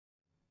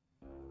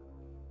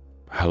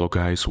Hello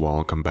guys,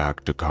 welcome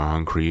back to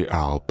Concrete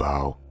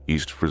Elbow.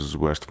 East vs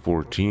West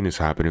 14 is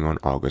happening on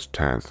August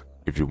 10th.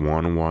 If you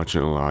want to watch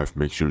it live,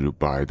 make sure you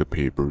buy the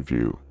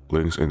pay-per-view.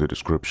 Links in the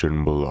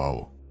description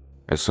below.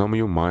 As some of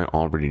you might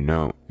already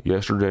know,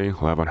 yesterday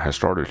Levan has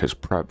started his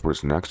prep for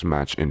his next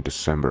match in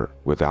December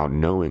without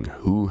knowing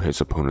who his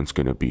opponent's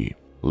gonna be.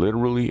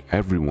 Literally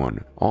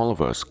everyone, all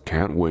of us,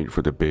 can't wait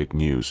for the big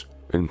news,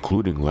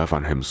 including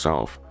Levan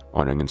himself.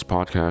 On Engin's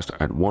podcast,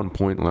 at one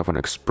point Levan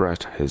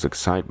expressed his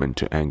excitement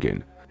to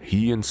Engin.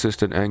 He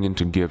insisted Engin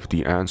to give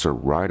the answer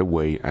right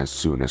away as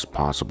soon as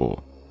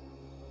possible.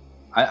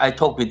 I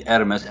talked with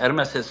Hermes.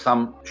 Hermes has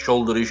some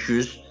shoulder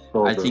issues.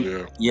 I think,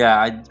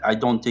 I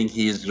don't think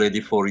he is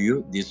ready for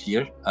you this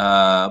year.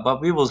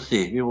 But we will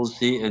see. We will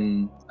see.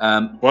 And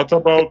what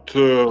about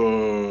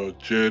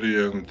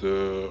Jerry and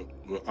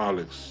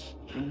Alex?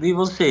 We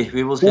will see.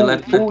 We will see.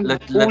 Who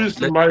is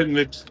my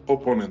next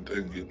opponent,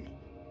 Engin?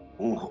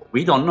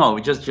 We don't know.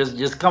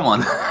 Just come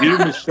on. Give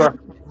me some.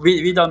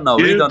 we don't know.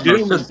 We don't know.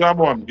 Give me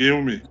someone.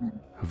 Give me.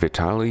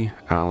 Vitaly,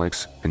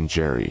 Alex, and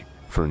Jerry.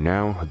 For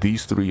now,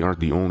 these three are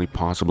the only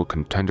possible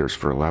contenders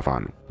for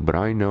Levan, but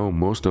I know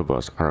most of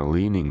us are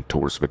leaning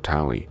towards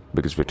Vitaly,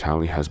 because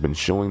Vitaly has been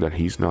showing that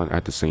he's not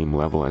at the same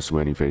level as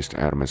when he faced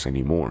Hermes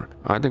anymore.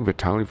 I think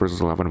Vitaly vs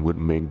Levan would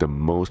make the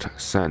most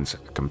sense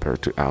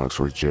compared to Alex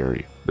or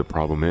Jerry. The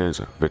problem is,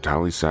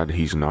 Vitaly said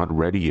he's not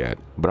ready yet,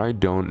 but I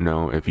don't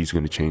know if he's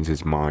going to change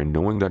his mind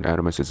knowing that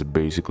Hermes is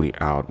basically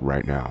out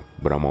right now.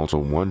 But I'm also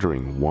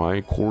wondering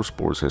why Core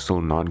Sports is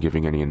still not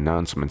giving any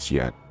announcements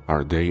yet.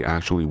 Are they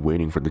actually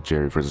waiting for the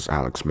Jerry vs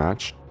Alex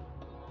match?